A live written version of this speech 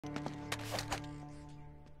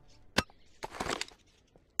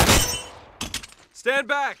Stand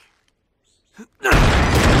back!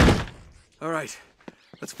 All right,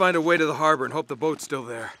 let's find a way to the harbor and hope the boat's still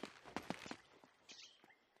there.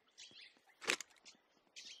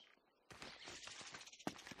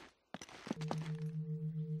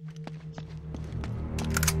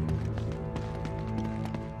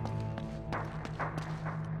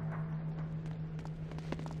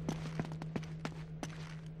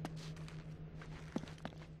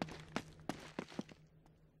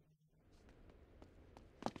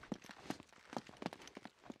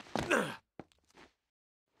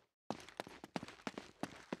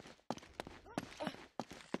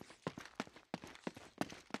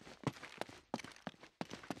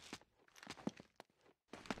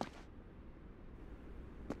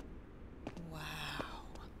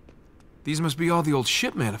 These must be all the old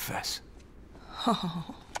ship manifests.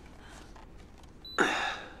 Oh.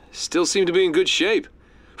 Still seem to be in good shape.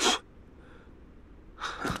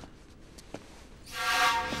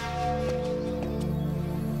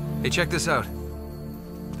 Hey, check this out.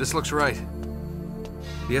 This looks right.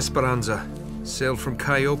 The Esperanza sailed from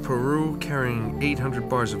Callao, Peru, carrying 800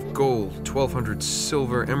 bars of gold, 1,200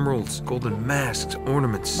 silver emeralds, golden masks,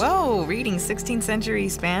 ornaments. Whoa, reading 16th century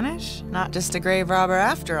Spanish? Not just a grave robber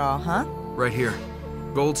after all, huh? Right here.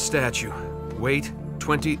 Gold statue. Weight,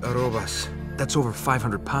 20 arrobas. That's over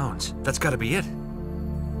 500 pounds. That's gotta be it.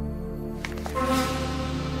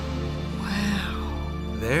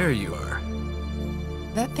 Wow. There you are.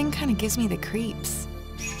 That thing kind of gives me the creeps.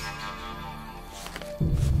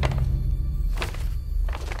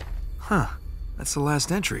 Huh. That's the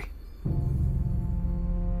last entry.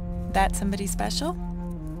 That somebody special?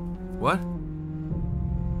 What?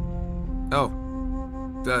 Oh.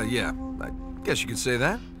 Yeah. I guess you could say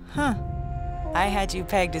that. Huh. I had you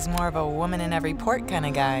pegged as more of a woman in every port kind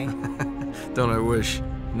of guy. Don't I wish?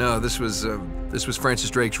 No, this was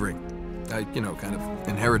Francis Drake's ring. I, kind of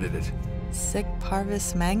inherited it. Sic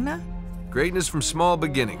parvis magna? Greatness from small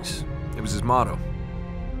beginnings. It was his motto.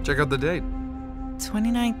 Check out the date.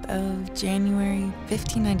 29th of January,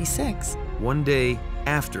 1596. One day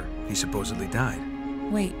after he supposedly died.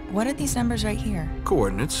 Wait, what are these numbers right here?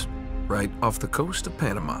 Coordinates, right off the coast of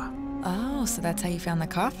Panama. Oh, so that's how you found the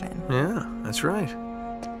coffin. Yeah, that's right.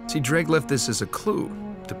 See, Drake left this as a clue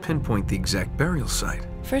to pinpoint the exact burial site.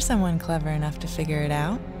 For someone clever enough to figure it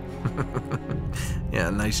out. Yeah,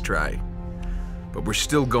 nice try. But we're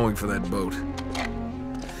still going for that boat.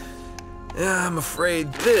 Yeah, I'm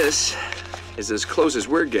afraid this is as close as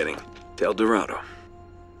we're getting to El Dorado.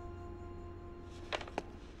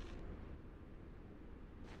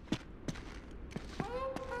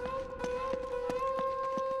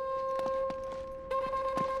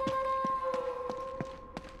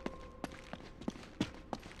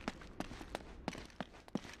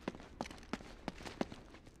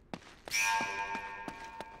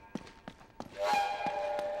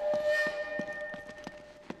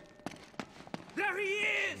 There he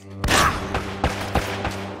is!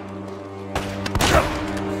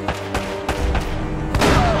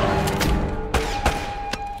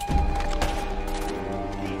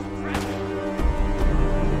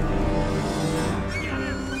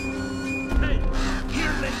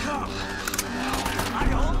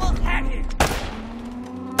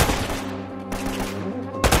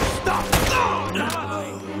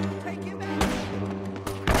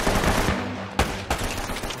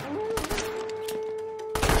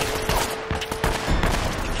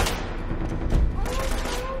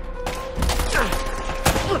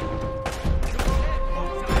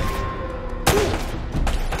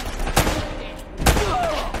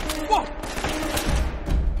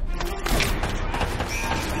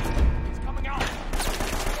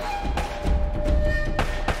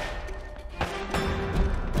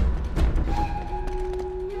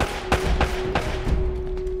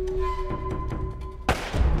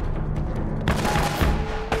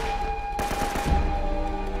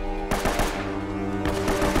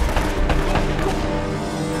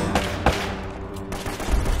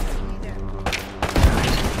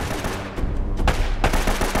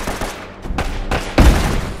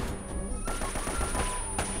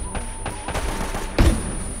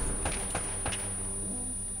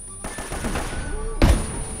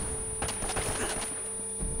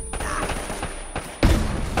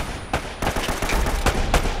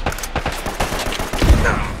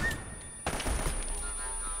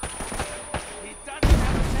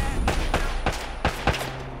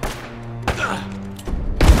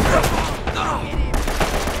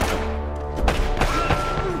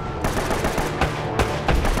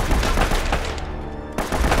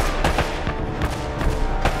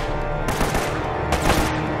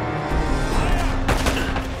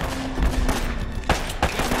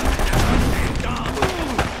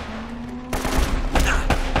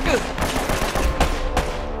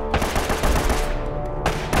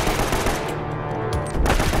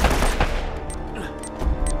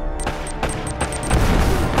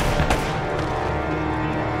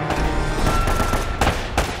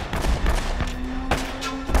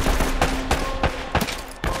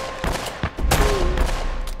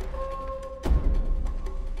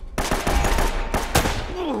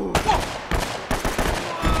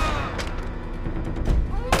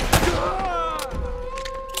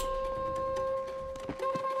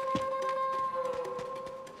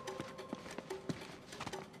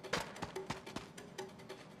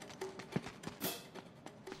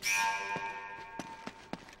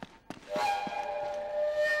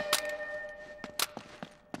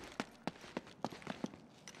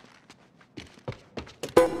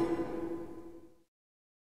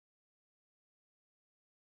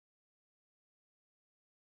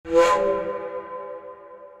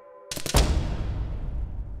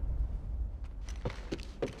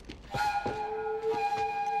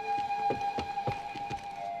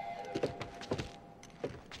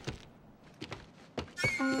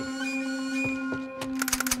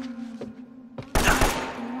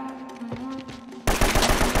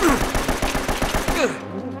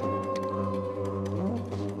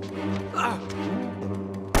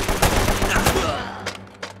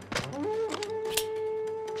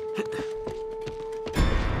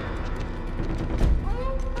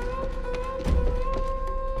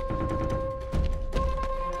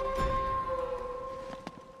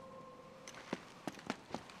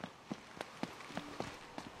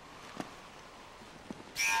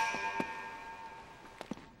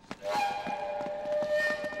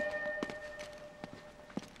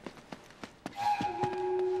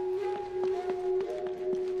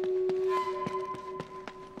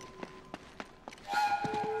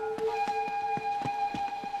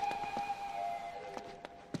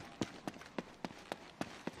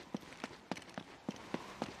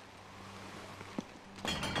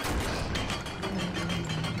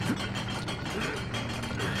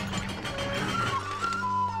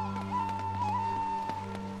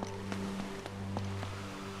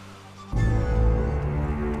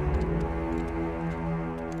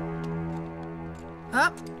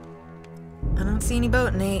 Up. I don't see any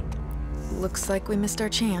boat, Nate. Looks like we missed our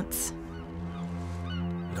chance.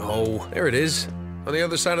 No, there it is. On the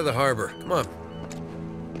other side of the harbor. Come on.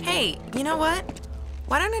 Hey, you know what?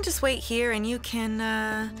 Why don't I just wait here and you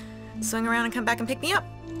can, swing around and come back and pick me up?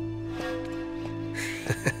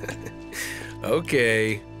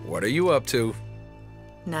 Okay, what are you up to?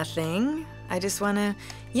 Nothing. I just wanna,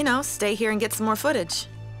 stay here and get some more footage.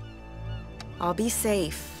 I'll be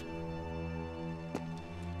safe.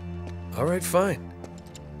 All right, fine.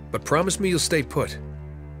 But promise me you'll stay put.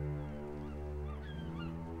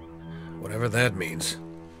 Whatever that means.